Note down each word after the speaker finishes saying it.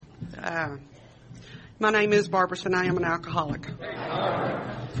My name is Barbara, and I am an alcoholic.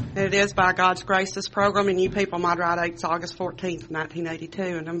 It is by God's grace this program, and you people, my dry date's August 14th, 1982,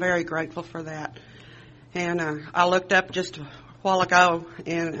 and I'm very grateful for that. And I looked up just a while ago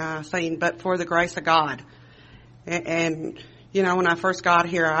and saying, but for the grace of God. And, you know, when I first got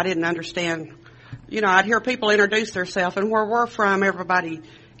here, I didn't understand. You know, I'd hear people introduce themselves, and where we're from, everybody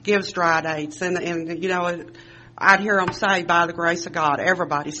gives dry dates. And you know, I'd hear them say, by the grace of God.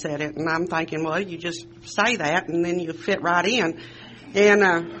 Everybody said it. And I'm thinking, well, you just say that, and then you fit right in.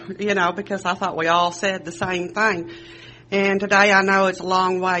 And, you know, because I thought we all said the same thing. And today I know it's a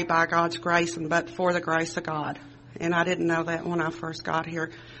long way by God's grace, but for the grace of God. And I didn't know that when I first got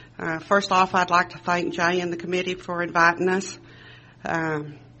here. First off, I'd like to thank Jay and the committee for inviting us.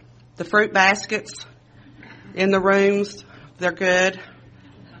 The fruit baskets in the rooms, they're good.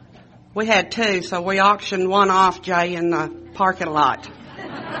 We had two, so we auctioned one off, Jay, in the parking lot.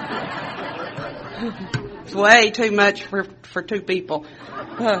 It's way too much for two people.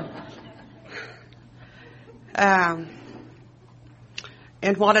 And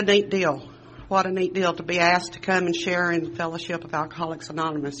what a neat deal. What a neat deal to be asked to come and share in the Fellowship of Alcoholics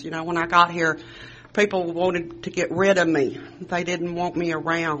Anonymous. You know, when I got here, people wanted to get rid of me. They didn't want me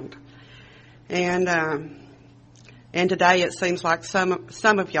around. And today it seems like some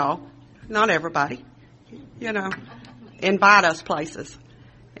of y'all, not everybody, you know, invite us places.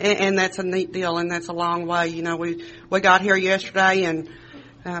 And that's a neat deal, and that's a long way. You know, we got here yesterday, and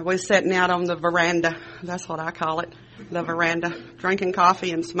we was sitting out on the veranda. That's what I call it, the veranda, drinking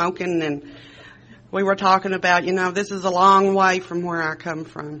coffee and smoking. And we were talking about, you know, this is a long way from where I come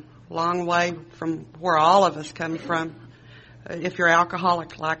from, long way from where all of us come from, if you're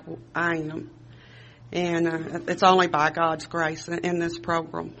alcoholic like I am. And it's only by God's grace in this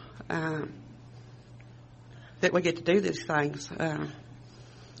program that we get to do these things.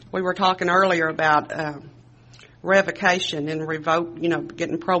 We were talking earlier about revocation and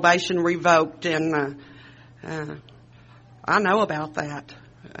getting probation revoked, and I know about that.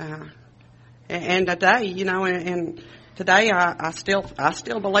 And today, you know, and today I still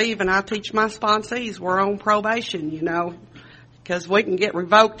believe, and I teach my sponsees we're on probation, you know, because we can get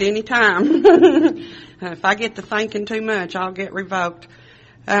revoked any time. If I get to thinking too much, I'll get revoked.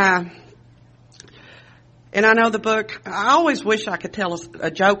 And I know the book, I always wish I could tell a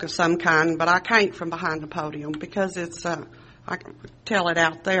joke of some kind, but I can't from behind the podium because it's, I can tell it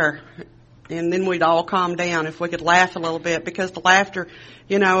out there. And then we'd all calm down if we could laugh a little bit, because the laughter,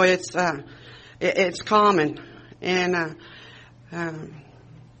 you know, it's common. And, I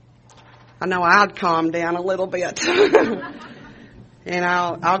know I'd calm down a little bit. And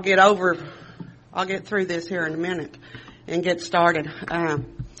I'll get through this here in a minute and get started.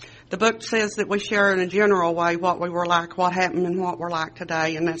 The book says that we share in a general way what we were like, what happened, and what we're like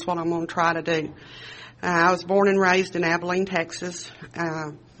today, and that's what I'm going to try to do. I was born and raised in Abilene, Texas.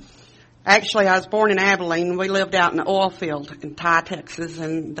 Actually, I was born in Abilene. We lived out in the oil field in Ty, Texas,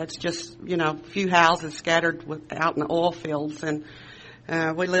 and that's just, you know, a few houses scattered out in the oil fields. And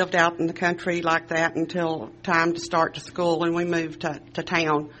we lived out in the country like that until time to start to school, and we moved to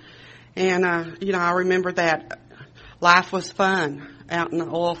town. And, you know, I remember that life was fun out in the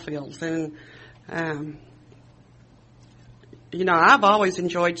oil fields. And, you know, I've always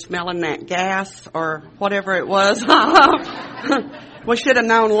enjoyed smelling that gas or whatever it was. We should have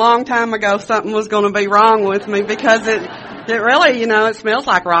known a long time ago something was going to be wrong with me, because it really, you know, it smells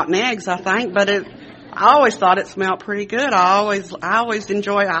like rotten eggs, I think, but I always thought it smelled pretty good. I always I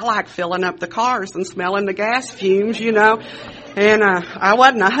like filling up the cars and smelling the gas fumes, you know. And I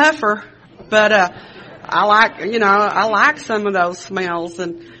wasn't a huffer, but I like some of those smells.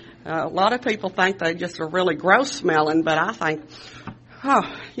 And a lot of people think they just are really gross smelling, but I think,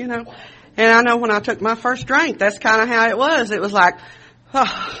 you know. And I know when I took my first drink, that's kind of how it was. It was like,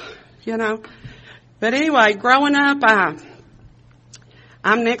 you know. But anyway, growing up,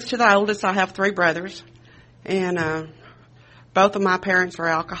 I'm next to the oldest. I have 3 brothers, and both of my parents are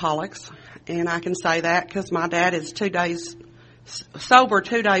alcoholics. And I can say that because my dad is 2 days sober,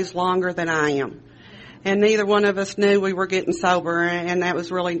 2 days longer than I am. And neither one of us knew we were getting sober, and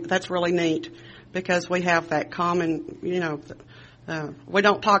that's really neat, because we have that common, you know. We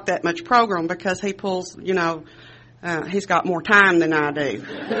don't talk that much program because he pulls, you know, he's got more time than I do.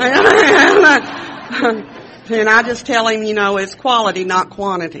 And I just tell him, you know, it's quality, not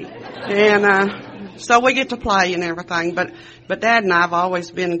quantity. And so we get to play and everything. But Dad and I have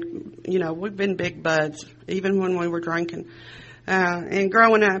always been, you know, we've been big buds, even when we were drinking. And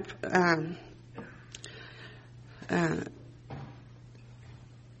growing up,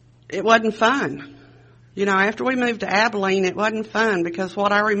 it wasn't fun. After we moved to Abilene, it wasn't fun because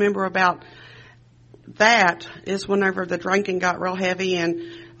what I remember about that is whenever the drinking got real heavy and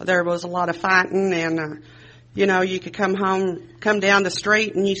there was a lot of fighting and, you could come down the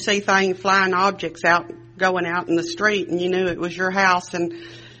street and you see things, flying objects going out in the street, and you knew it was your house, and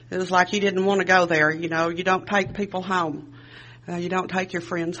it was like you didn't want to go there. You don't take people home. You don't take your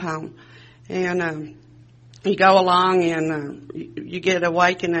friends home. And, you go along and, you get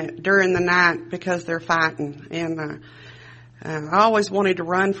awakened during the night because they're fighting. And, I always wanted to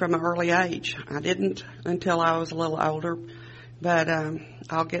run from an early age. I didn't until I was a little older, but,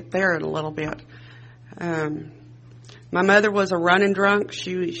 I'll get there in a little bit. My mother was a running drunk.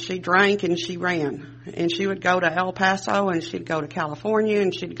 She drank and she ran, and she would go to El Paso and she'd go to California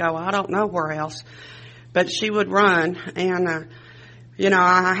and she'd go, I don't know where else, but she would run. And,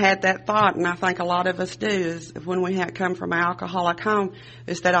 I had that thought, and I think a lot of us do, is when we had come from an alcoholic home,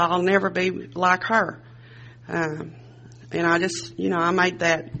 is that I'll never be like her. And I just, I made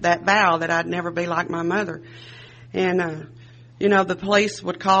that vow that I'd never be like my mother. And, the police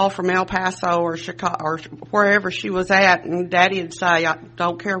would call from El Paso or Chicago or wherever she was at, and Daddy would say, I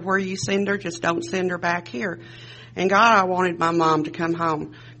don't care where you send her, just don't send her back here. And God, I wanted my mom to come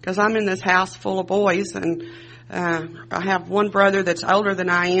home because I'm in this house full of boys, and I have one brother that's older than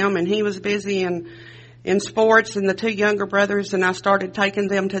I am, and he was busy in sports, and the two younger brothers, and I started taking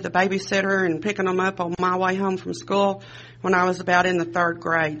them to the babysitter and picking them up on my way home from school when I was about in the 3rd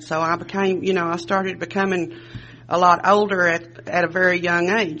grade. So I became, I started becoming a lot older at a very young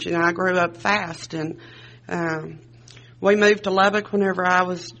age, and I grew up fast. And we moved to Lubbock whenever I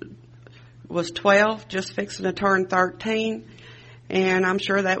was 12, just fixing to turn 13, and I'm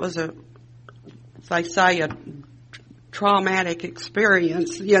sure that was a traumatic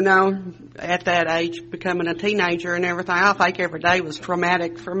experience, at that age, becoming a teenager and everything. I think every day was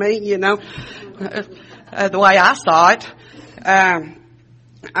traumatic for me, the way I saw it.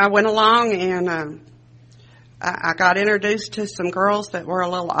 I went along and I got introduced to some girls that were a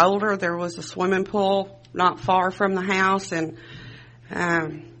little older. There was a swimming pool not far from the house, and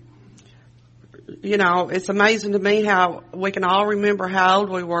it's amazing to me how we can all remember how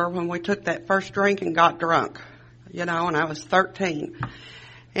old we were when we took that first drink and got drunk, and I was 13.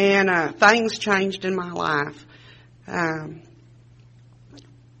 And things changed in my life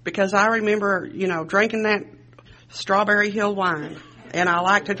because I remember, drinking that Strawberry Hill wine, and I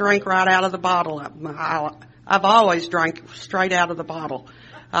like to drink right out of the bottle. I've always drank straight out of the bottle.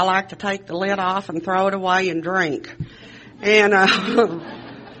 I like to take the lid off and throw it away and drink. And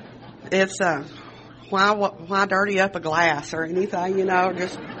it's why dirty up a glass or anything,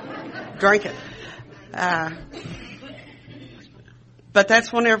 just drink it. But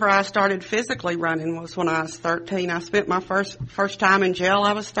that's whenever I started physically running, was when I was 13. I spent my first time in jail.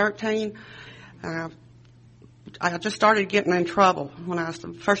 I was 13. I just started getting in trouble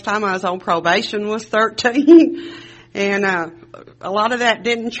the first time I was on probation was 13. And a lot of that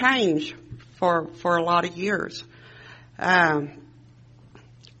didn't change for a lot of years. I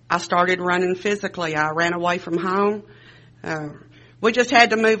started running physically. I ran away from home. We just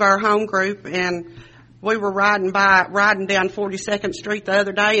had to move our home group, and we were riding down 42nd Street the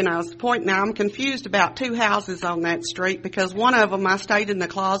other day, and I was pointing out, I'm confused about 2 houses on that street because one of them I stayed in the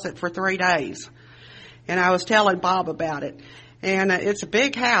closet for 3 days. And I was telling Bob about it. And it's a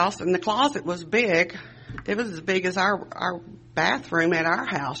big house, and the closet was big. It was as big as our bathroom at our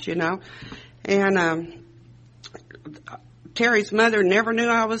house, And Terry's mother never knew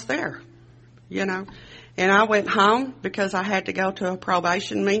I was there, And I went home because I had to go to a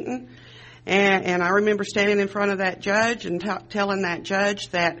probation meeting. And I remember standing in front of that judge and telling that judge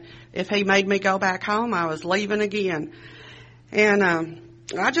that if he made me go back home, I was leaving again. And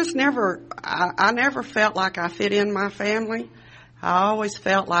I just never felt like I fit in my family. I always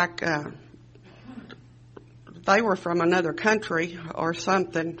felt like they were from another country or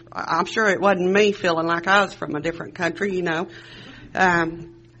something. I'm sure it wasn't me feeling like I was from a different country,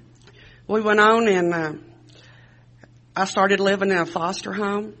 We went on and I started living in a foster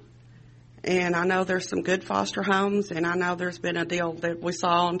home. And I know there's some good foster homes, and I know there's been a deal that we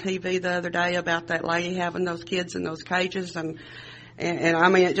saw on TV the other day about that lady having those kids in those cages, and I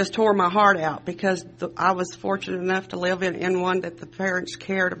mean, it just tore my heart out because I was fortunate enough to live in one that the parents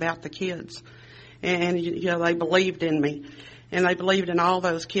cared about the kids, and they believed in me, and they believed in all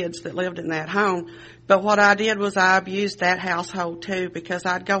those kids that lived in that home. But what I did was I abused that household too, because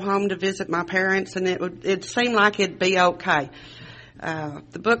I'd go home to visit my parents, and it seemed like it'd be okay.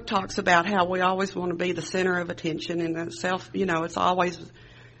 The book talks about how we always want to be the center of attention, and it's always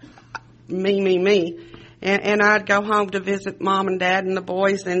me. And I'd go home to visit Mom and Dad and the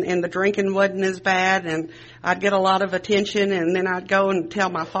boys, and the drinking wasn't as bad, and I'd get a lot of attention, and then I'd go and tell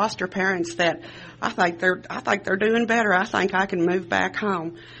my foster parents that I think they're doing better. I think I can move back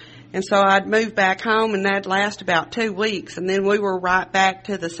home. And so I'd move back home, and that'd last about 2 weeks, and then we were right back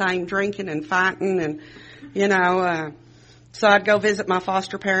to the same drinking and fighting, and so I'd go visit my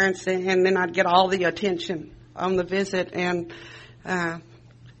foster parents, and then I'd get all the attention on the visit, and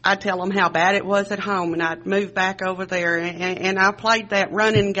I'd tell them how bad it was at home, and I'd move back over there, and I played that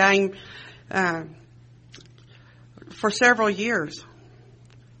running game for several years.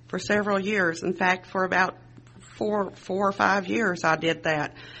 In fact, for about four or 5 years I did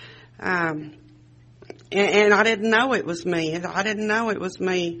that. And I didn't know it was me. I didn't know it was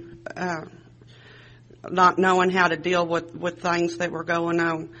me not knowing how to deal with things that were going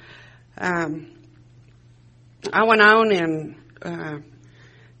on. I went on and,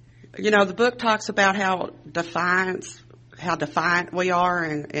 the book talks about how defiant we are,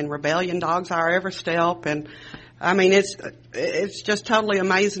 and rebellion dogs our every step. And I mean, it's just totally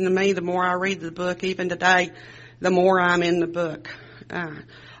amazing to me. The more I read the book, even today, the more I'm in the book.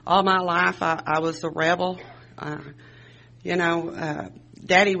 All my life, I was a rebel.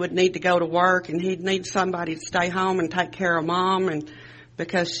 Daddy would need to go to work, and he'd need somebody to stay home and take care of Mom, and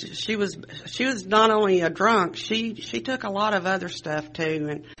because she was not only a drunk, she took a lot of other stuff too,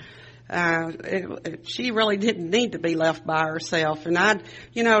 and she really didn't need to be left by herself. And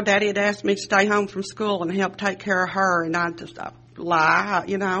Daddy had asked me to stay home from school and help take care of her, and I'd just lie,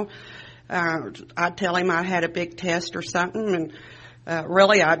 I'd tell him I had a big test or something, and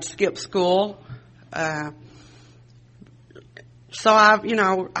really I'd skip school. So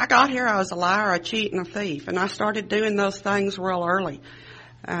I got here, I was a liar, a cheat, and a thief, and I started doing those things real early.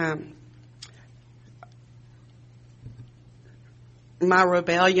 My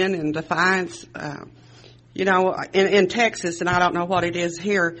rebellion and defiance, in Texas, and I don't know what it is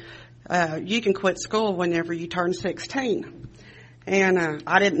here, you can quit school whenever you turn 16. And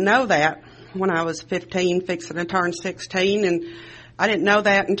I didn't know that when I was 15, fixing to turn 16, and I didn't know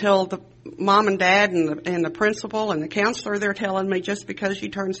that until the Mom and Dad and the principal and the counselor, they're telling me just because you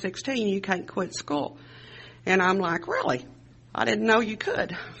turn 16, you can't quit school. And I'm like, really? I didn't know you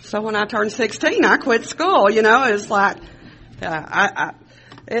could. So when I turned 16, I quit school. It's like,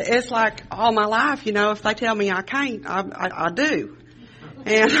 it's like all my life, if they tell me I can't, I do.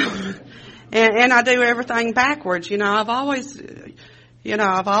 And I do everything backwards. I've always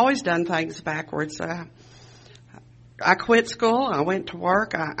done things backwards. I quit school. I went to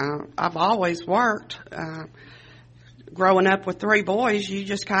work. I've always worked. Growing up with 3 boys, you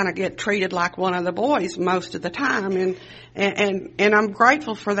just kind of get treated like one of the boys most of the time, and I'm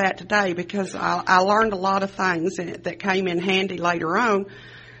grateful for that today, because I learned a lot of things that came in handy later on,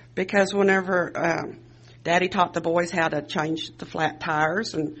 because whenever Daddy taught the boys how to change the flat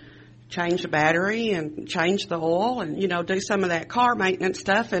tires and change the battery and change the oil and do some of that car maintenance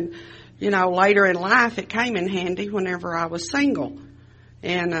stuff, and later in life, it came in handy whenever I was single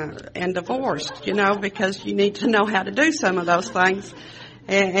and divorced, because you need to know how to do some of those things.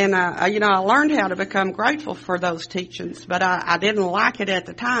 And I learned how to become grateful for those teachings, but I didn't like it at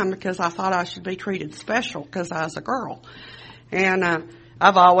the time, because I thought I should be treated special because I was a girl. And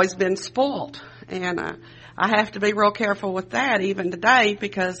I've always been spoiled. And I have to be real careful with that even today,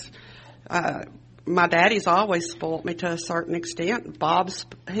 because my daddy's always spoiled me to a certain extent.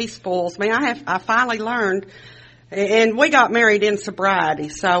 He spoils me. I finally learned, and we got married in sobriety,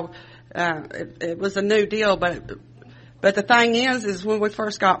 so it was a new deal. But the thing is when we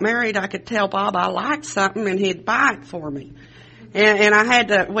first got married, I could tell Bob I liked something, and he'd buy it for me.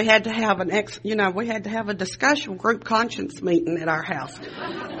 And we had to have a discussion, group conscience meeting at our house,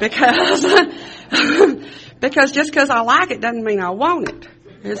 because just because I like it doesn't mean I want it.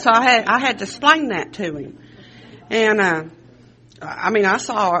 And so I had to explain that to him. And, I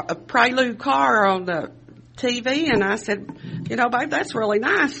saw a Prelude car on the TV, and I said, babe, that's really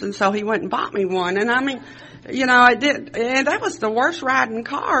nice. And so he went and bought me one. And I did. And that was the worst riding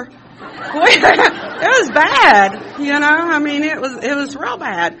car. It was bad, it was real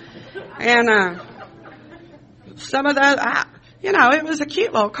bad. And, some of those, it was a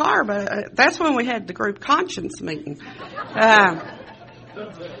cute little car, but that's when we had the group conscience meeting.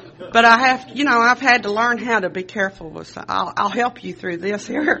 But I've had to learn how to be careful with. I'll help you through this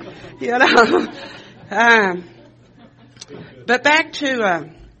here, But back to,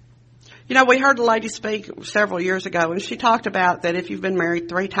 we heard a lady speak several years ago, and she talked about that if you've been married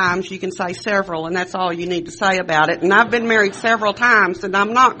 3 times, you can say several, and that's all you need to say about it. And I've been married several times, and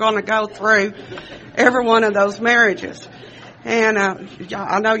I'm not going to go through every one of those marriages. And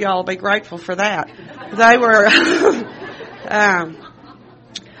I know y'all will be grateful for that. They were,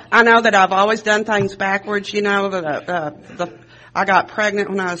 I know that I've always done things backwards, you know. I got pregnant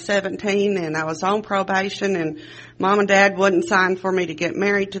when I was 17 and I was on probation, and Mom and Dad wouldn't sign for me to get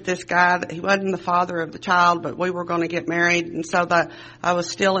married to this guy. He wasn't the father of the child, but we were going to get married, and so I was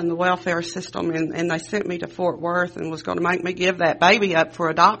still in the welfare system, and they sent me to Fort Worth and was going to make me give that baby up for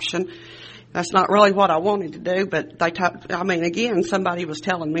adoption. That's not really what I wanted to do, but again, somebody was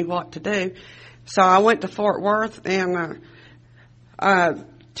telling me what to do. So I went to Fort Worth, and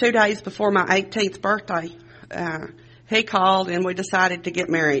 2 days before my 18th birthday, he called and we decided to get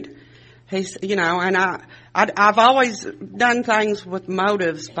married. He's, you know, and I've always done things with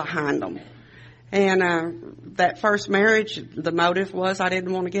motives behind them. And that first marriage, the motive was I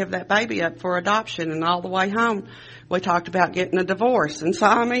didn't want to give that baby up for adoption. And all the way home, we talked about getting a divorce. And so,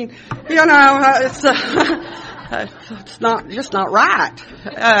 I mean, you know, it's just not right.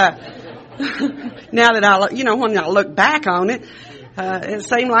 Now that when I look back on it, it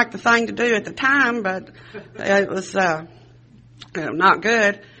seemed like the thing to do at the time, but it was not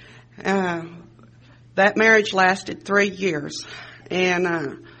good. That marriage lasted 3 years,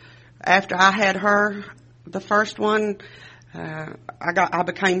 and after I had her, the first one, I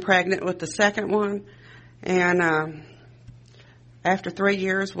became pregnant with the second one, and after 3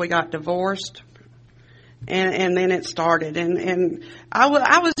 years, we got divorced, and then it started, and I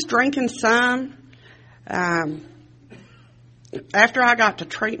was drinking some. After I got to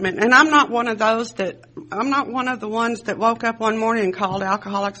treatment, and I'm not one of the ones that woke up one morning and called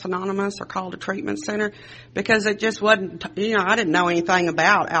Alcoholics Anonymous or called a treatment center, because it just wasn't, I didn't know anything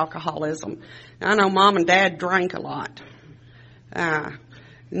about alcoholism. I know Mom and Dad drank a lot.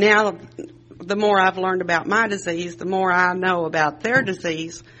 Now, the more I've learned about my disease, the more I know about their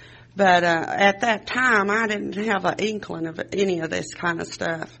disease. But at that time, I didn't have an inkling of any of this kind of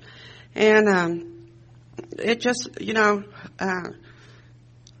stuff. And it just,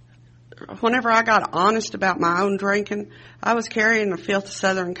 whenever I got honest about my own drinking, I was carrying a filth of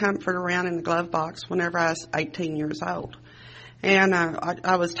Southern Comfort around in the glove box whenever I was 18 years old. And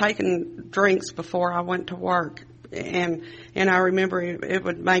I was taking drinks before I went to work. And I remember it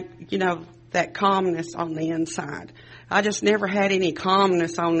would make, that calmness on the inside. I just never had any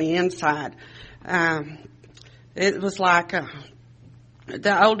calmness on the inside. It was like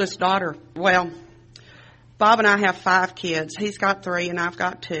the oldest daughter, Bob and I have 5 kids. He's got 3 and I've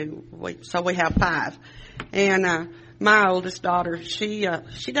got 2. So we have 5. And my oldest daughter, she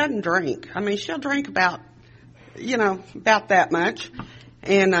doesn't drink. I mean, she'll drink about that much.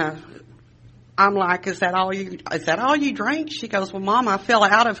 And I'm like, is that all you drink? She goes, well, Mom, I feel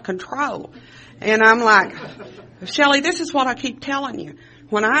out of control. And I'm like, Shelley, this is what I keep telling you.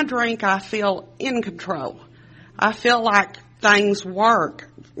 When I drink, I feel in control. I feel like things work,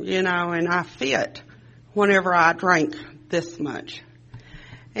 and I fit whenever I drink this much.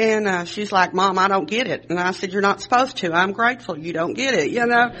 And she's like, Mom, I don't get it. And I said, you're not supposed to. I'm grateful you don't get it,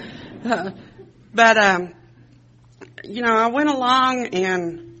 But, I went along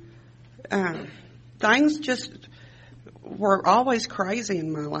and things just were always crazy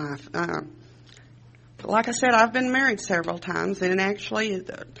in my life. Like I said, I've been married several times, and actually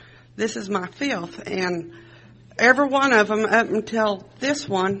this is my 5th. And every one of them, up until this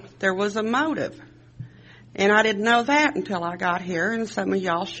one, there was a motive. And I didn't know that until I got here, and some of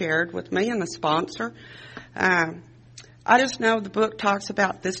y'all shared with me and the sponsor. I just know the book talks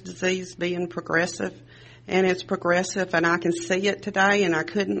about this disease being progressive, and it's progressive, and I can see it today, and I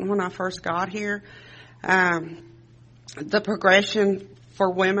couldn't when I first got here. The progression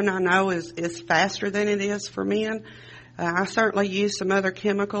for women, I know, is faster than it is for men. I certainly use some other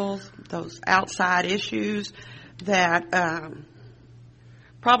chemicals, those outside issues that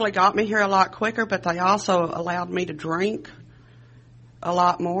probably got me here a lot quicker, but they also allowed me to drink a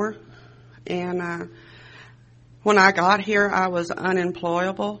lot more. And when I got here, I was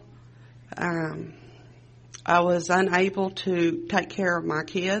unemployable. I was unable to take care of my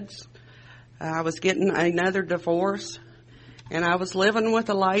kids. I was getting another divorce, and I was living with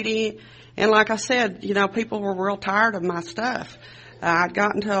a lady. And like I said, people were real tired of my stuff. I'd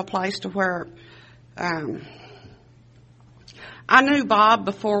gotten to a place to where I knew Bob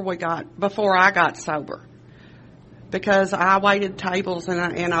before I got sober, because I waited tables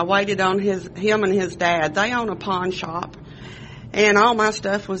and I waited on him and his dad. They own a pawn shop, and all my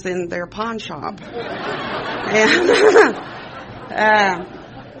stuff was in their pawn shop. And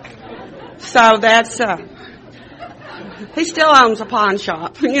so that's he still owns a pawn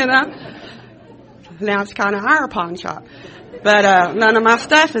shop, Now it's kind of our pawn shop, but none of my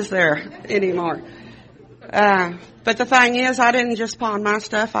stuff is there anymore. But the thing is, I didn't just pawn my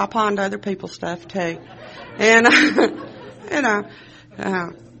stuff. I pawned other people's stuff too. And,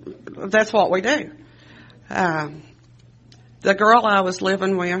 that's what we do. The girl I was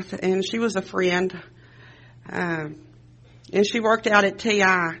living with, and she was a friend, and she worked out at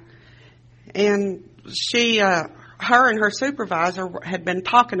TI, and her and her supervisor had been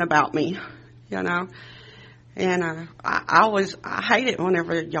talking about me, and I hate it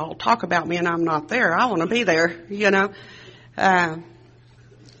whenever y'all talk about me and I'm not there. I want to be there,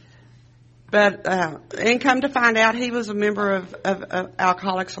 But and come to find out, he was a member of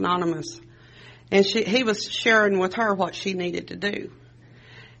Alcoholics Anonymous, and he was sharing with her what she needed to do,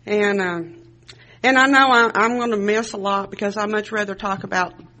 and I know I'm going to miss a lot because I much rather talk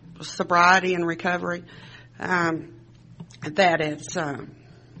about sobriety and recovery. That it's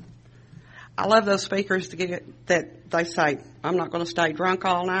I love those speakers that they say, I'm not going to stay drunk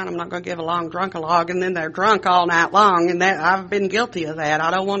all night. I'm not going to give a long drunk-a-log, and then they're drunk all night long. And that I've been guilty of that.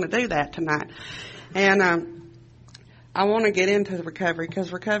 I don't want to do that tonight. And I want to get into the recovery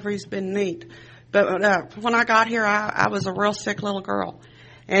because recovery's been neat. But when I got here, I was a real sick little girl.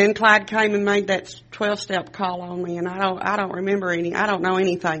 And Clyde came and made that 12-step call on me, and I don't remember I don't know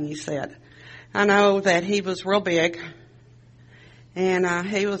anything he said. I know that he was real big. And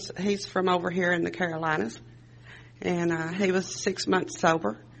he's from over here in the Carolinas, and he was 6 months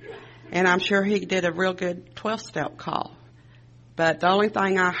sober, and I'm sure he did a real good 12-step call. But the only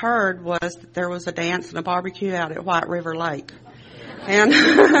thing I heard was that there was a dance and a barbecue out at White River Lake, and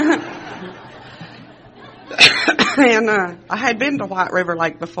I had been to White River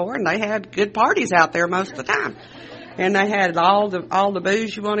Lake before, and they had good parties out there most of the time, and they had all the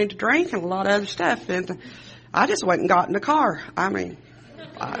booze you wanted to drink and a lot of other stuff, and I just went and got in the car. I mean,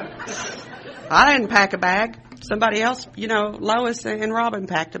 I didn't pack a bag. Somebody else, Lois and Robin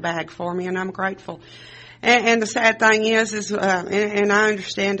packed a bag for me, and I'm grateful. And the sad thing is, and I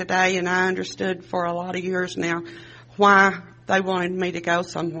understand today, and I understood for a lot of years now, why they wanted me to go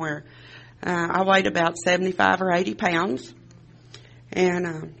somewhere. I weighed about 75 or 80 pounds,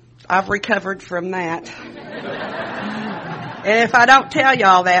 and I've recovered from that. And if I don't tell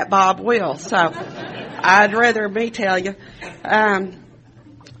y'all that, Bob will. So I'd rather me tell you. My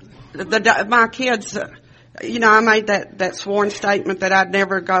kids, I made that sworn statement that I'd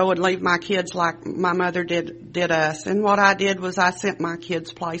never go and leave my kids like my mother did us. And what I did was I sent my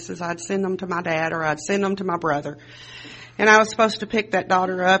kids places. I'd send them to my dad or I'd send them to my brother. And I was supposed to pick that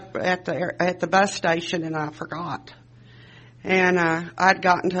daughter up at the bus station, and I forgot. And I'd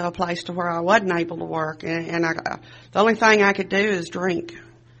gotten to a place to where I wasn't able to work, and the only thing I could do is drink.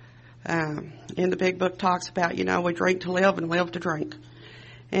 And the big book talks about, we drink to live and live to drink.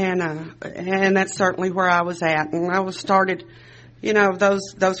 And that's certainly where I was at. And I was started,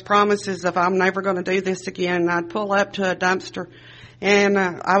 those promises of I'm never going to do this again. And I'd pull up to a dumpster, and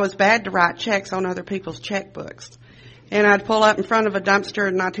I was bad to write checks on other people's checkbooks. And I'd pull up in front of a dumpster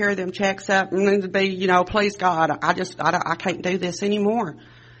and I'd tear them checks up, and it'd be, please God, I can't do this anymore.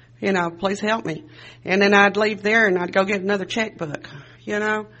 Please help me. And then I'd leave there and I'd go get another checkbook.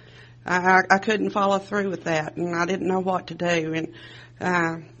 I couldn't follow through with that, and I didn't know what to do. And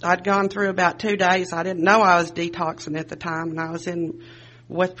I'd gone through about 2 days. I didn't know I was detoxing at the time, and I was in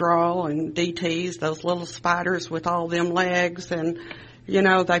withdrawal and DTs, those little spiders with all them legs. And,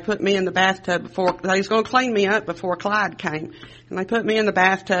 they put me in the bathtub they was going to clean me up before Clyde came. And they put me in the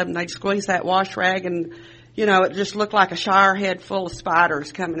bathtub, and they'd squeeze that wash rag, and, it just looked like a shower head full of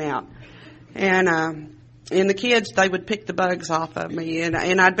spiders coming out. And the kids, they would pick the bugs off of me, and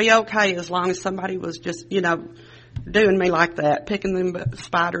I'd be okay as long as somebody was just, doing me like that, picking them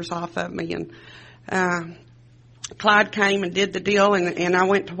spiders off of me. And Clyde came and did the deal, and I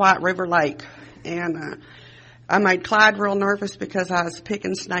went to White River Lake, and I made Clyde real nervous because I was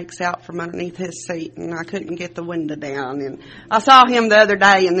picking snakes out from underneath his seat, and I couldn't get the window down. And I saw him the other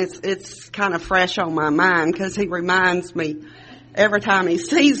day, and it's kind of fresh on my mind because he reminds me every time he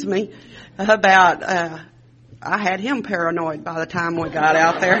sees me about I had him paranoid by the time we got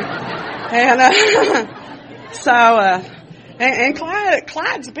out there. And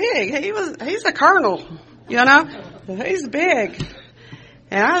Clyde's big. He's a colonel, He's big.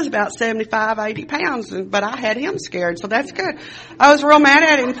 And I was about 75, 80 pounds, but I had him scared, so that's good. I was real mad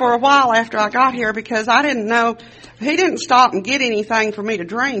at him for a while after I got here because I didn't know, he didn't stop and get anything for me to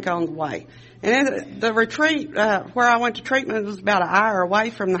drink on the way. And the retreat, where I went to treatment was about an hour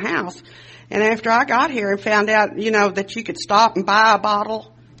away from the house. And after I got here and found out, that you could stop and buy a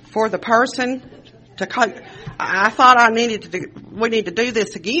bottle for the person to cope, I thought we need to do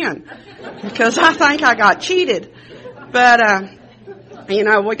this again because I think I got cheated. But,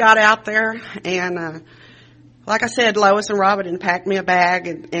 we got out there, and like I said, Lois and Robert had packed me a bag,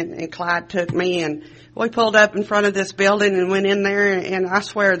 and Clyde took me, and we pulled up in front of this building and went in there, and I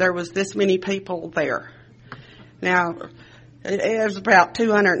swear there was this many people there. Now, it was about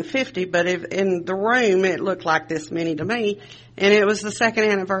 250, but in the room it looked like this many to me, and it was the second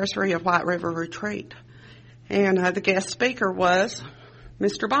anniversary of White River Retreat. And the guest speaker was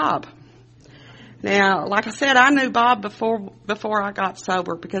Mr. Bob. Now, like I said, I knew Bob before I got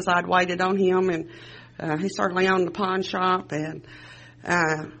sober because I'd waited on him, and he certainly owned the pawn shop. And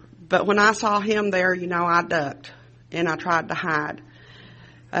but when I saw him there, I ducked and I tried to hide.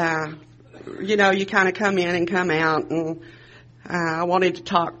 You kind of come in and come out, and I wanted to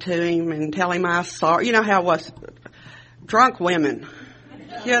talk to him and tell him I was sorry. You know how it was, drunk women.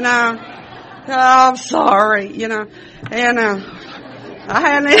 Oh, I'm sorry. And I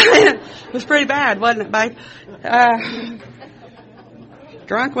hadn't. It was pretty bad, wasn't it, babe?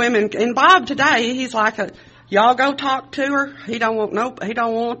 Drunk women. And Bob today, he's like y'all go talk to her. He don't want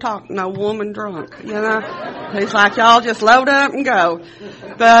to talk to no woman drunk. He's like, y'all just load up and go.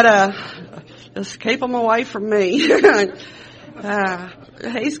 But just keep them away from me.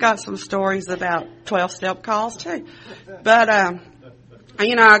 He's got some stories about 12-step calls too. But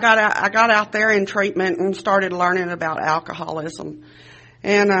I got out there in treatment and started learning about alcoholism.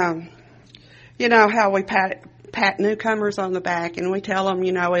 And how we pat newcomers on the back, and we tell them,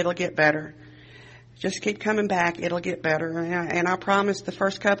 it'll get better. Just keep coming back, it'll get better. And I promised the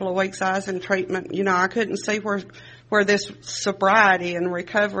first couple of weeks I was in treatment, I couldn't see where this sobriety and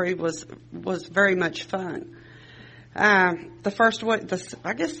recovery was very much fun. The first week,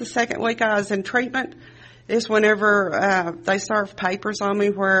 I guess the second week I was in treatment is whenever they served papers on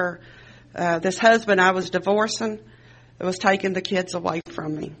me where this husband I was divorcing was taking the kids away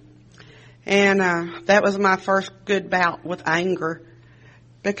from me. And that was my first good bout with anger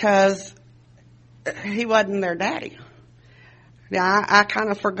because he wasn't their daddy. Now, I kind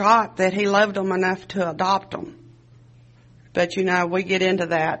of forgot that he loved them enough to adopt them. But, we get into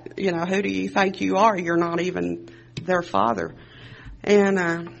that. Who do you think you are? You're not even their father. And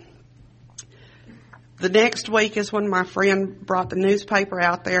the next week is when my friend brought the newspaper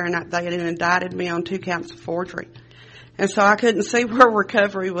out there, and they had indicted me on 2 counts of forgery. And so I couldn't see where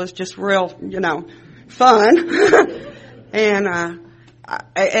recovery was just real, fun. And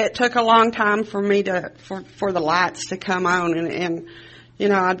it took a long time for me for the lights to come on. And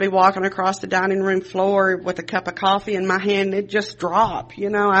I'd be walking across the dining room floor with a cup of coffee in my hand, and it'd just drop.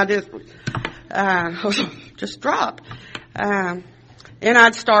 I just drop. And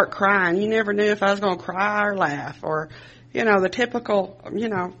I'd start crying. You never knew if I was going to cry or laugh or, the typical,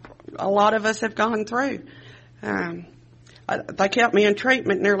 a lot of us have gone through. They kept me in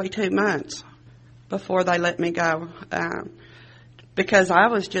treatment nearly 2 months before they let me go. Because I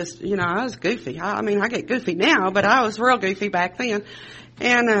was just, I was goofy. I get goofy now, but I was real goofy back then.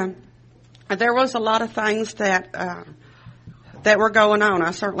 And, there was a lot of things that were going on.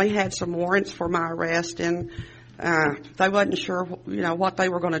 I certainly had some warrants for my arrest, and, they wasn't sure, what they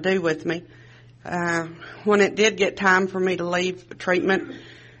were going to do with me. When it did get time for me to leave treatment,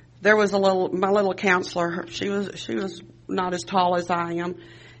 there was my little counselor. She was not as tall as I am,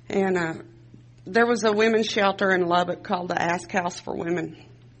 and there was a women's shelter in Lubbock called the Ask House for Women,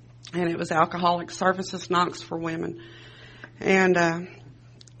 and it was Alcoholic Services Knox for Women. And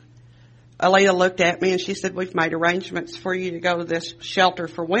Alita looked at me and she said, "We've made arrangements for you to go to this shelter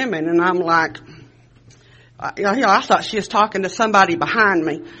for women." And I'm like, I thought she was talking to somebody behind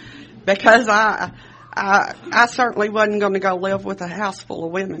me, because I certainly wasn't going to go live with a house full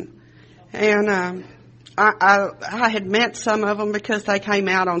of women. And I had met some of them because they came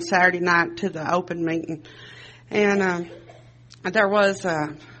out on Saturday night to the open meeting. And there was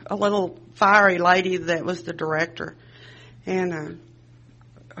a little fiery lady that was the director. And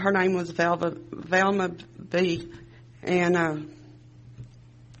her name was Velma B. And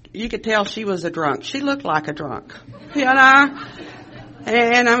you could tell she was a drunk. She looked like a drunk,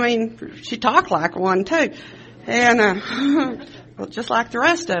 And, she talked like one, too. And just like the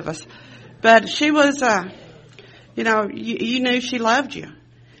rest of us. But she was, you knew she loved you.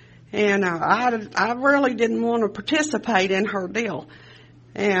 And I really didn't want to participate in her deal.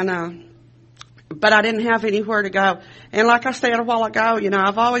 And but I didn't have anywhere to go. And like I said a while ago,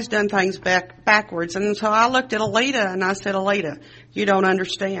 I've always done things backwards. And so I looked at Alita and I said, "Alita, you don't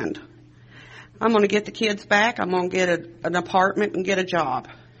understand. I'm going to get the kids back. I'm going to get an apartment and get a job."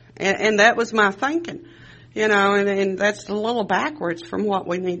 And that was my thinking, and that's a little backwards from what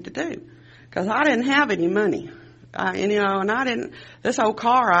we need to do. Because I didn't have any money, and I didn't, this old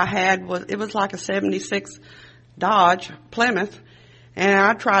car I had it was like a 76 Dodge Plymouth, and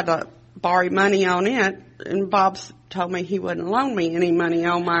I tried to borrow money on it, and Bob told me he wouldn't loan me any money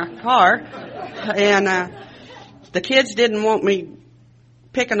on my car. And the kids didn't want me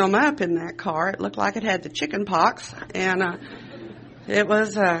picking them up in that car. It looked like it had the chicken pox, and it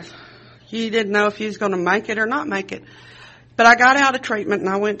was, you didn't know if you was going to make it or not make it. But I got out of treatment, and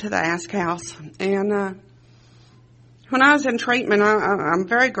I went to the Ask House. And when I was in treatment, I'm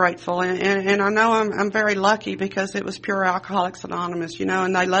very grateful, and I know I'm very lucky because it was pure Alcoholics Anonymous,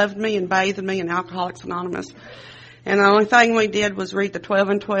 and they loved me and bathed me in Alcoholics Anonymous. And the only thing we did was read the 12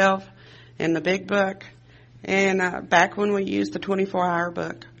 and 12 and the big book, and back when we used the 24-hour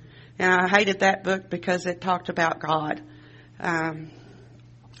book. And I hated that book because it talked about God. In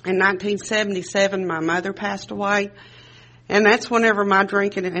 1977, my mother passed away. And that's whenever my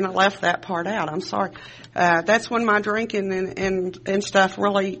drinking, and I left that part out, I'm sorry. That's when my drinking and stuff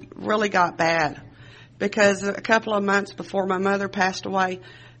really got bad. Because a couple of months before my mother passed away,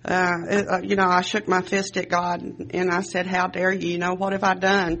 I shook my fist at God and I said, how dare you, what have I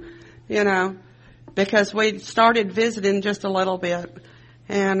done? Because we started visiting just a little bit.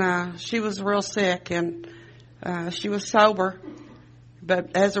 And she was real sick and she was sober.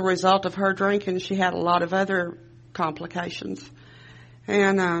 But as a result of her drinking, she had a lot of other complications.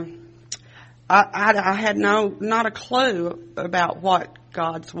 And I had not a clue about what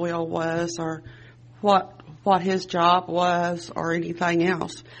God's will was or what his job was or anything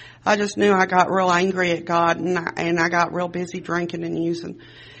else. I just knew I got real angry at God and I got real busy drinking and using.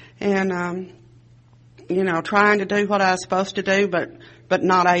 And trying to do what I was supposed to do but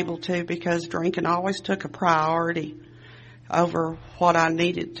not able to because drinking always took a priority over what I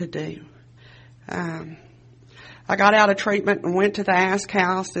needed to do. I got out of treatment and went to the Ask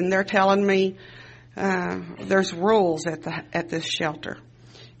House, and they're telling me there's rules at this shelter,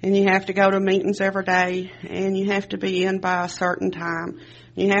 and you have to go to meetings every day, and you have to be in by a certain time.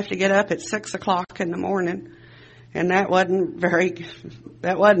 You have to get up at 6:00 in the morning, and that wasn't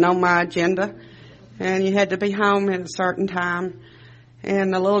on my agenda. And you had to be home at a certain time.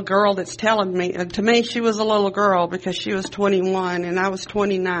 And the little girl that's telling me, to me she was a little girl because she was 21 and I was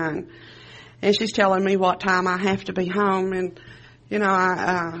 29. And she's telling me what time I have to be home. And,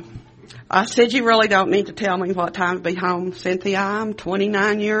 I said, you really don't need to tell me what time to be home, Cynthia. I'm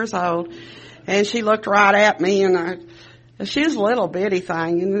 29 years old. And she looked right at me and she was a little bitty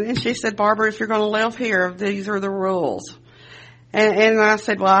thing. And she said, Barbara, if you're going to live here, these are the rules. And I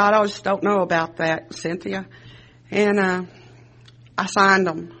said, well, I just don't know about that, Cynthia. And I signed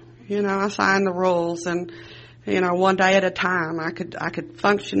them. I signed the rules. And, one day at a time, I could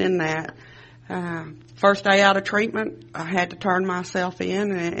function in that. First day out of treatment, I had to turn myself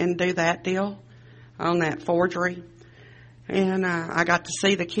in and do that deal on that forgery. And I got to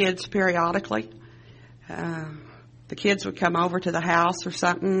see the kids periodically. The kids would come over to the house or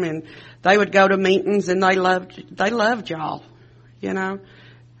something, and they would go to meetings, and they loved y'all,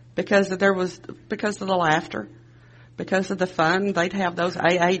 because of the laughter, because of the fun. They'd have those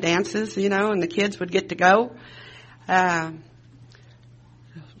AA dances, and the kids would get to go. Of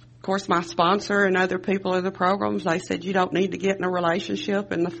course, my sponsor and other people in the programs, they said you don't need to get in a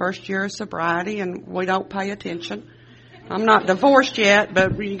relationship in the first year of sobriety, and we don't pay attention. I'm not divorced yet,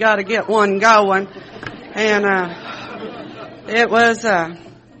 but you got to get one going. And it was,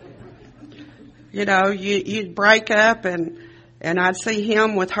 you'd break up, and I'd see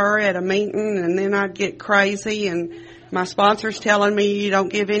him with her at a meeting, and then I'd get crazy, and my sponsor's telling me you don't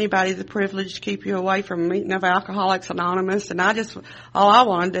give anybody the privilege to keep you away from a meeting of Alcoholics Anonymous, and all I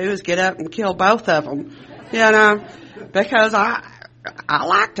want to do is get up and kill both of them, because I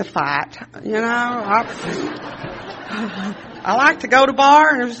like to fight, I like to go to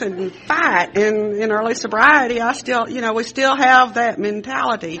bars and fight. In early sobriety, we still have that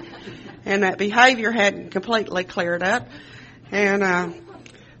mentality, and that behavior hadn't completely cleared up. And,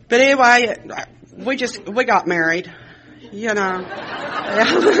 but anyway, we got married. And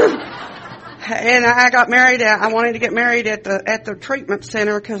I got married. I wanted to get married at the treatment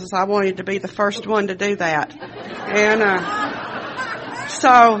center because I wanted to be the first one to do that. And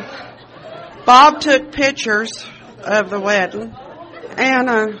so Bob took pictures of the wedding,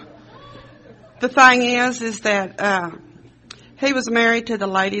 and the thing is that he was married to the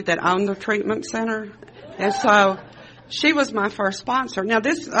lady that owned the treatment center, and so she was my first sponsor. Now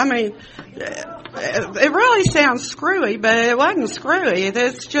it really sounds screwy, but it wasn't screwy.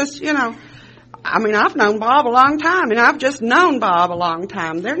 It's just, I've known Bob a long time, and I've just known Bob a long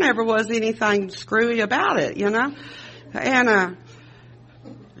time. There never was anything screwy about it, And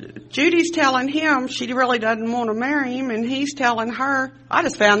Judy's telling him she really doesn't want to marry him, and he's telling her, I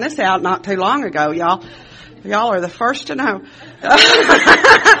just found this out not too long ago, y'all. Y'all are the first to know.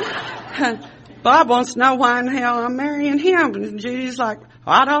 Bob wants to know why in the hell I'm marrying him. And Judy's like,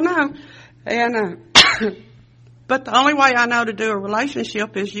 I don't know. And but the only way I know to do a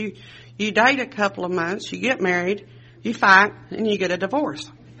relationship is you date a couple of months, you get married, you fight, and you get a divorce.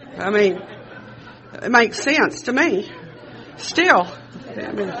 I mean, it makes sense to me. Still.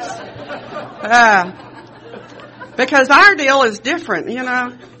 I mean, because our deal is different, you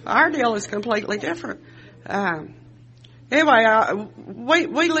know. Our deal is completely different. Anyway,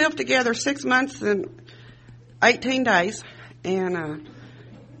 we lived together 6 months and 18 days, and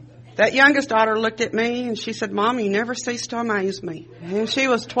that youngest daughter looked at me and she said, Mom, you never cease to amaze me. And she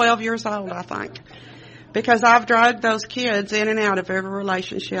was 12 years old, I think, because I've dragged those kids in and out of every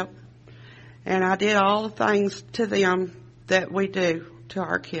relationship, and I did all the things to them that we do to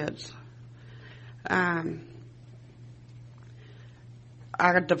our kids.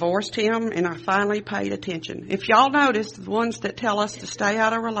 I divorced him, and I finally paid attention. If y'all notice, the ones that tell us to stay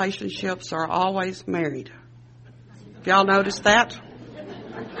out of relationships are always married. Have y'all noticed that?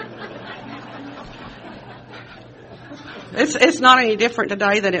 It's not any different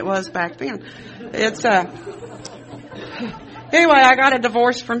today than it was back then. It's anyway, I got a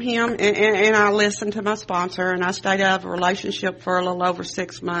divorce from him, and I listened to my sponsor, and I stayed out of a relationship for a little over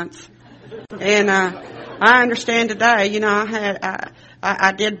 6 months. And I understand today, you know,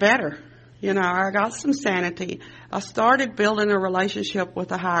 I did better. You know, I got some sanity. I started building a relationship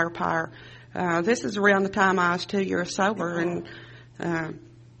with a higher power. This is around the time I was 2 years sober, and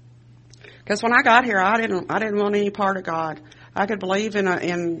because when I got here, I didn't want any part of God. I could believe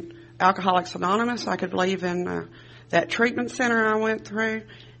in Alcoholics Anonymous. I could believe in that treatment center I went through,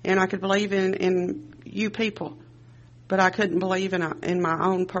 and I could believe in you people, but I couldn't believe in my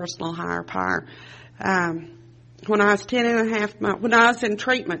own personal higher power. When I was 10 and a half months, when I was in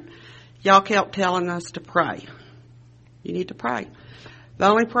treatment, y'all kept telling us to pray. You need to pray. The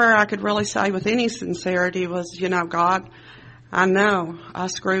only prayer I could really say with any sincerity was, you know, God, I know I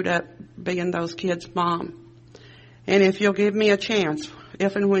screwed up being those kids' mom. And if you'll give me a chance,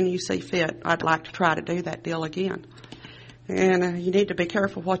 if and when you see fit, I'd like to try to do that deal again. And you need to be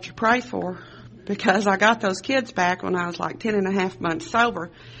careful what you pray for, because I got those kids back when I was like 10 and a half months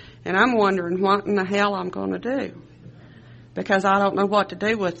sober. And I'm wondering what in the hell I'm going to do, because I don't know what to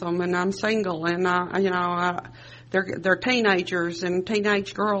do with them, and I'm single, and they're teenagers, and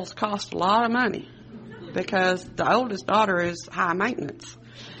teenage girls cost a lot of money, because the oldest daughter is high maintenance,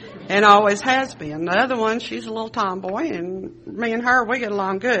 and always has been. The other one, she's a little tomboy, and me and her, we get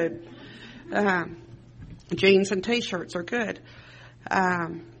along good. Jeans and T-shirts are good.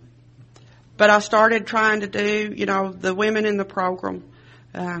 But I started trying to do, you know, the women in the program.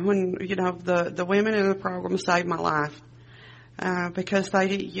 When, you know, the women in the program saved my life, because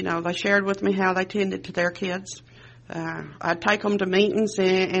they shared with me how they tended to their kids. I'd take them to meetings,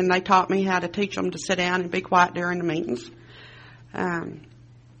 and they taught me how to teach them to sit down and be quiet during the meetings. And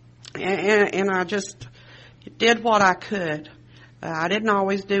I just did what I could. I didn't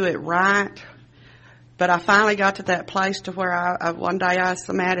always do it right, but I finally got to that place to where one day I was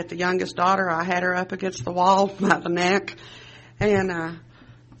so mad at the youngest daughter, I had her up against the wall by the neck, and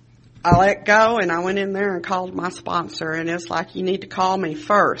I let go, and I went in there and called my sponsor, and it's like, you need to call me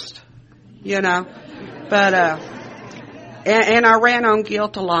first, you know. But and I ran on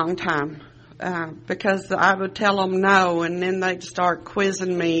guilt a long time, because I would tell them no, and then they'd start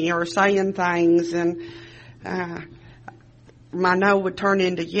quizzing me or saying things, and my no would turn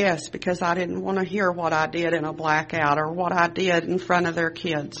into yes, because I didn't want to hear what I did in a blackout or what I did in front of their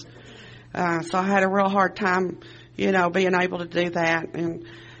kids. So I had a real hard time, you know, being able to do that. And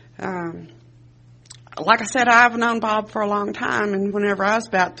like I said, I've known Bob for a long time, and whenever I was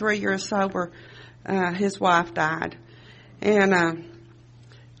about 3 years sober, his wife died. And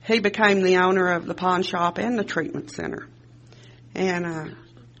he became the owner of the pawn shop and the treatment center. And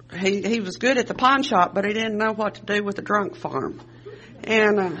he was good at the pawn shop, but he didn't know what to do with the drunk farm.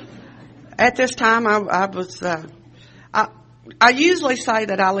 And at this time, I usually say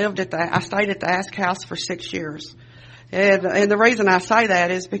that I stayed at the Ask House for 6 years. And the reason I say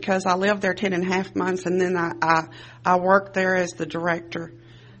that is because I lived there 10 and a half months, and then I worked there as the director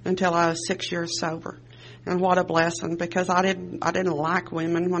until I was 6 years sober. And what a blessing, because I didn't like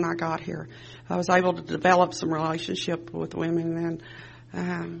women when I got here. I was able to develop some relationship with women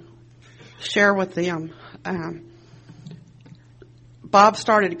and share with them. Bob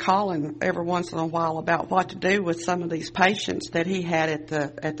started calling every once in a while about what to do with some of these patients that he had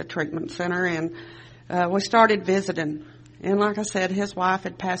at the treatment center, and we started visiting. And like I said, his wife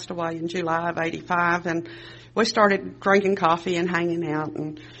had passed away in July of '85, and we started drinking coffee and hanging out.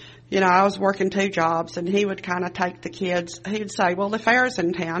 And I was working 2 jobs, and he would kind of take the kids. He'd say, well, the fair's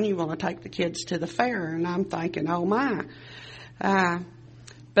in town. You want to take the kids to the fair? And I'm thinking, oh, my.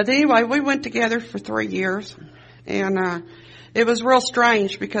 But anyway, we went together for 3 years, and it was real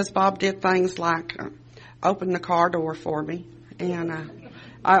strange because Bob did things like open the car door for me. And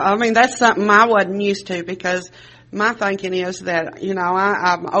I mean, that's something I wasn't used to, because my thinking is that,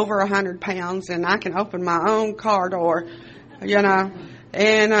 I'm over 100 pounds, and I can open my own car door,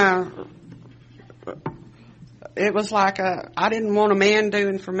 And it was like I didn't want a man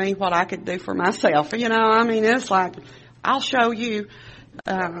doing for me what I could do for myself. I mean, it's like, I'll show you.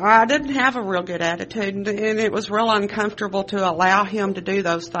 I didn't have a real good attitude, and it was real uncomfortable to allow him to do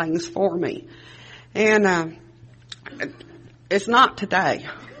those things for me. And it's not today.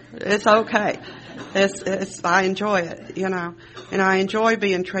 It's okay. I enjoy it, and I enjoy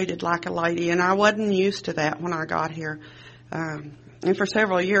being treated like a lady, and I wasn't used to that when I got here. And for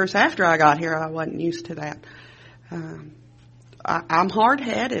several years after I got here, I wasn't used to that. I'm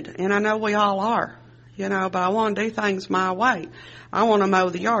hard-headed, and I know we all are, but I want to do things my way. I want to mow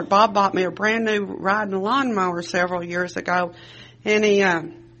the yard. Bob bought me a brand new riding lawnmower several years ago, and he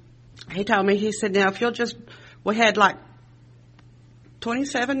told me, he said, now if you'll we had like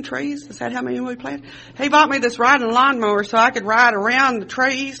 27 trees. Is that how many we planted? He bought me this riding lawnmower so I could ride around the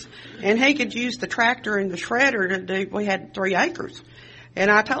trees, and he could use the tractor and the shredder to do. We had 3 acres. And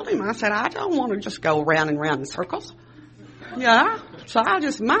I told him, I said, I don't want to just go round and round in circles. Yeah, so I'll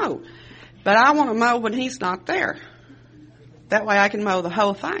just mow. But I want to mow when he's not there. That way I can mow the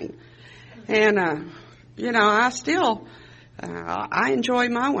whole thing. And, I still, I enjoy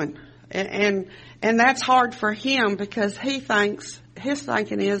mowing. And that's hard for him because his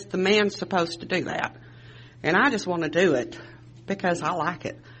thinking is the man's supposed to do that. And I just want to do it because I like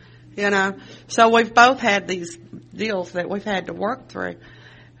it. So we've both had these deals that we've had to work through.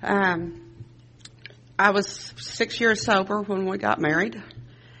 I was 6 years sober when we got married,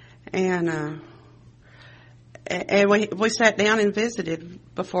 and we sat down and visited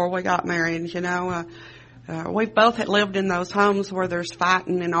before we got married. We both had lived in those homes where there's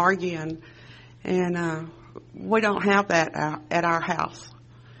fighting and arguing, and we don't have that at our house.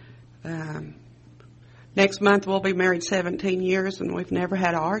 Next month we'll be married 17 years, and we've never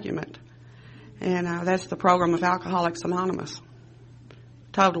had an argument. And that's the program of Alcoholics Anonymous.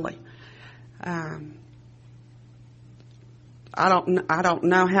 Totally. I don't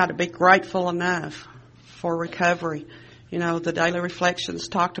know how to be grateful enough for recovery. The Daily Reflections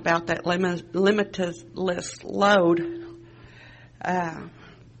talked about that limitless load,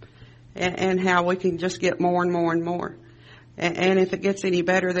 and how we can just get more and more and more. And if it gets any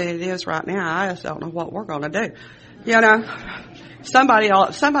better than it is right now, I just don't know what we're going to do. Somebody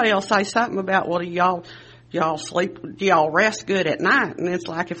will say something about, well, do y'all sleep, do y'all rest good at night? And it's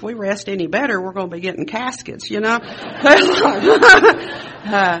like, if we rest any better, we're going to be getting caskets,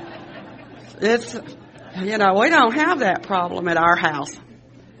 It's, we don't have that problem at our house.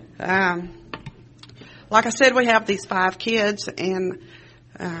 Like I said, we have these 5 kids, and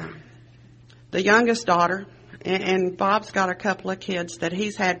the youngest daughter, and Bob's got a couple of kids that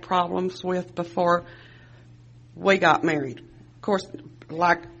he's had problems with before we got married. Of course,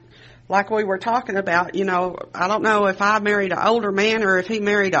 like we were talking about, I don't know if I married an older man or if he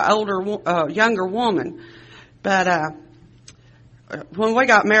married a younger woman. But when we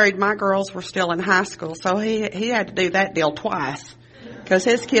got married, my girls were still in high school, so he had to do that deal twice because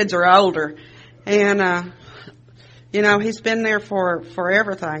his kids are older. And he's been there for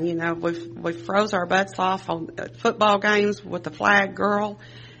everything. We've froze our butts off on football games with the flag girl,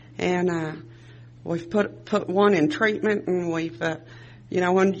 and we've put one in treatment, and we've a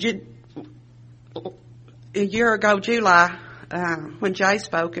year ago July, when Jay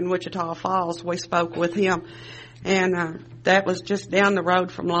spoke in Wichita Falls, we spoke with him, and that was just down the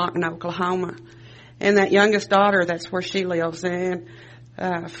road from Lawton, Oklahoma. And that youngest daughter, that's where she lives, and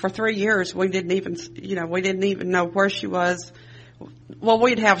for 3 years, we didn't even know where she was. Well,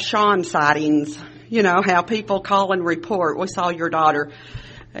 we'd have Sean sightings, how people call and report, we saw your daughter.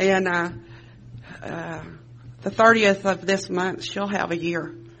 And the 30th of this month, she'll have a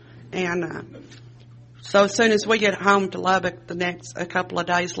year. And so as soon as we get home to Lubbock, a couple of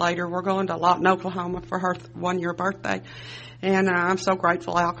days later, we're going to Lawton, Oklahoma for her 1-year birthday. And I'm so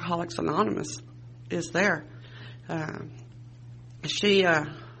grateful Alcoholics Anonymous is there. She's a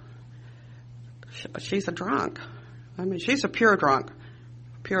drunk. I mean, she's a pure drunk,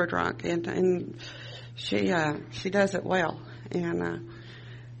 and she does it well. And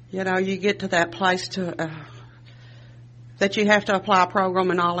you get to that place that you have to apply a program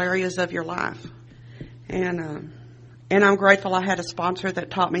in all areas of your life, and And I'm grateful I had a sponsor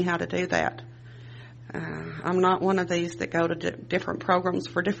that taught me how to do that. I'm not one of these that go to different programs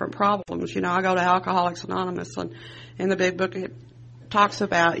for different problems. I go to Alcoholics Anonymous, and in the big book it talks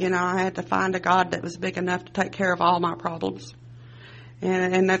about, I had to find a God that was big enough to take care of all my problems.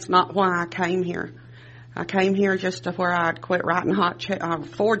 And that's not why I came here. I came here just to where I'd quit writing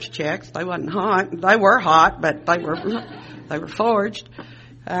forged checks. They wasn't hot. They were hot, but they were forged.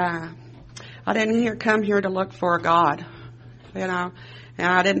 I didn't come here to look for a God, And I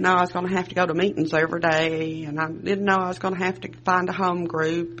didn't know I was going to have to go to meetings every day, and I didn't know I was going to have to find a home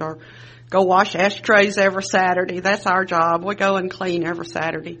group or go wash ashtrays every Saturday. That's our job. We go and clean every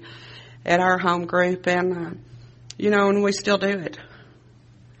Saturday at our home group, and and we still do it.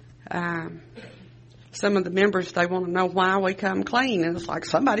 Some of the members, they want to know why we come clean, and it's like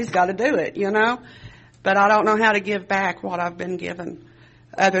somebody's got to do it, But I don't know how to give back what I've been given,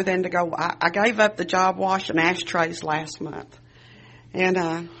 other than to go. I gave up the job washing ashtrays last month,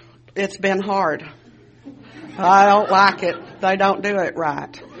 and it's been hard. I don't like it. They don't do it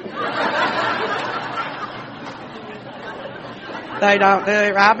right. They don't do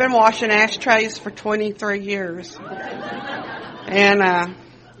it right. I've been washing ashtrays for 23 years, and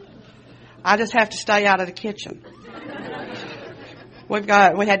I just have to stay out of the kitchen. We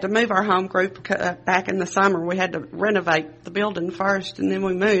had to move our home group back in the summer. We had to renovate the building first, and then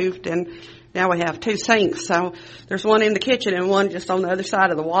we moved, and now we have 2 sinks. So there's one in the kitchen and one just on the other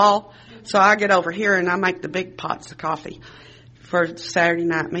side of the wall. So I get over here and I make the big pots of coffee for Saturday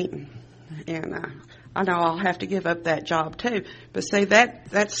night meeting. And I know I'll have to give up that job too. But see,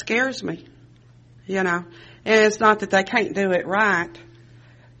 that scares me, And it's not that they can't do it right,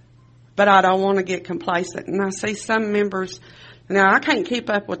 but I don't want to get complacent. And I see some members. Now, I can't keep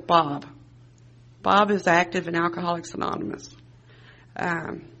up with Bob. Bob is active in Alcoholics Anonymous.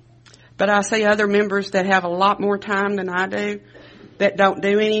 But I see other members that have a lot more time than I do, that don't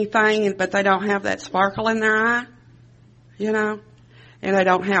do anything, but they don't have that sparkle in their eye, and they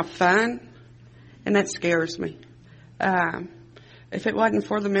don't have fun, and that scares me. If it wasn't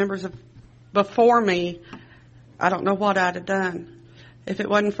for the members before me, I don't know what I'd have done. If it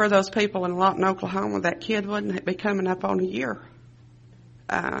wasn't for those people in Lawton, Oklahoma, that kid wouldn't be coming up on a year.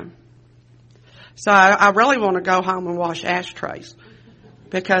 So I really want to go home and wash ashtrays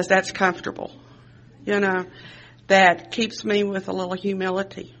because that's comfortable. That keeps me with a little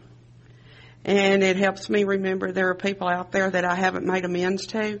humility. And it helps me remember there are people out there that I haven't made amends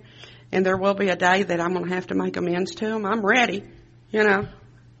to, and there will be a day that I'm going to have to make amends to them. I'm ready,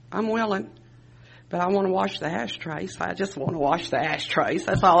 I'm willing. But I want to wash the ashtrays. I just want to wash the ashtrays.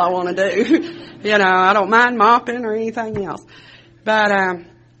 That's all I want to do. I don't mind mopping or anything else. But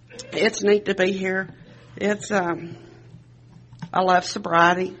it's neat to be here. It's I love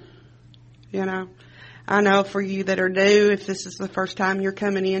sobriety. I know for you that are new, if this is the first time you're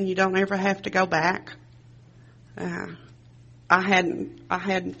coming in, you don't ever have to go back. I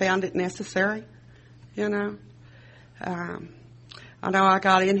hadn't found it necessary. I know I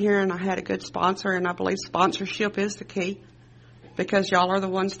got in here and I had a good sponsor, and I believe sponsorship is the key because y'all are the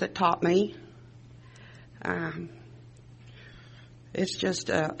ones that taught me. It's just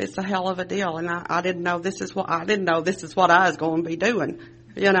it's a hell of a deal, and I didn't know this is what I was going to be doing.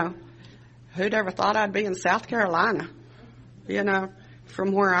 Who'd ever thought I'd be in South Carolina?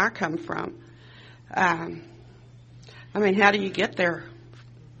 From where I come from. How do you get there?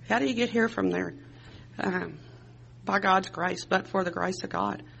 How do you get here from there? By God's grace, but for the grace of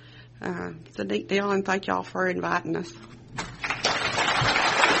God. It's a neat deal, and thank y'all for inviting us.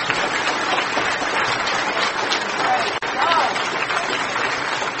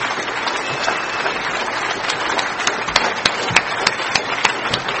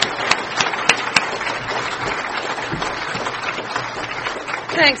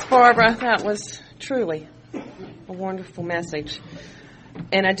 Thanks, Barbara. That was truly a wonderful message.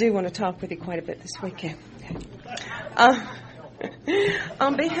 And I do want to talk with you quite a bit this weekend.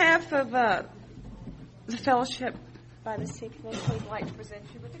 On behalf of the Fellowship by the Sea Commission, we'd like to present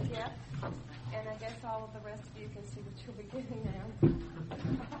you with a gift. And I guess all of the rest of you can see what you'll be getting now.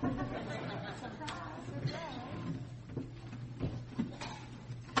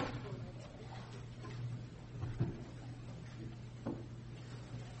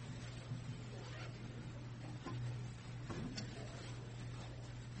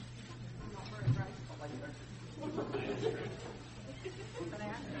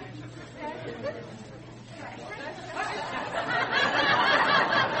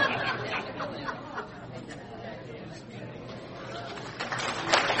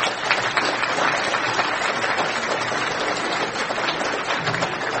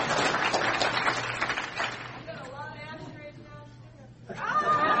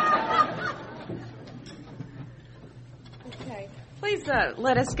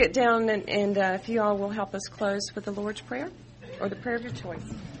 let us get down and if you all will help us close with the Lord's Prayer or the prayer of your choice.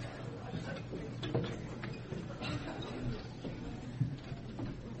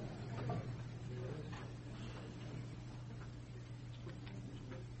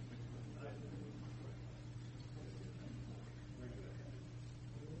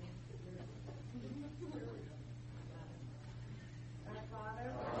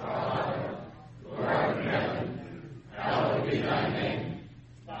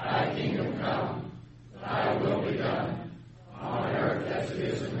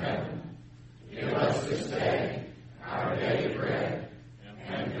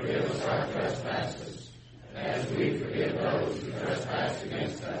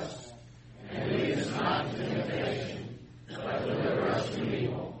 But deliver us from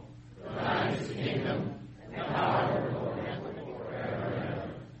evil.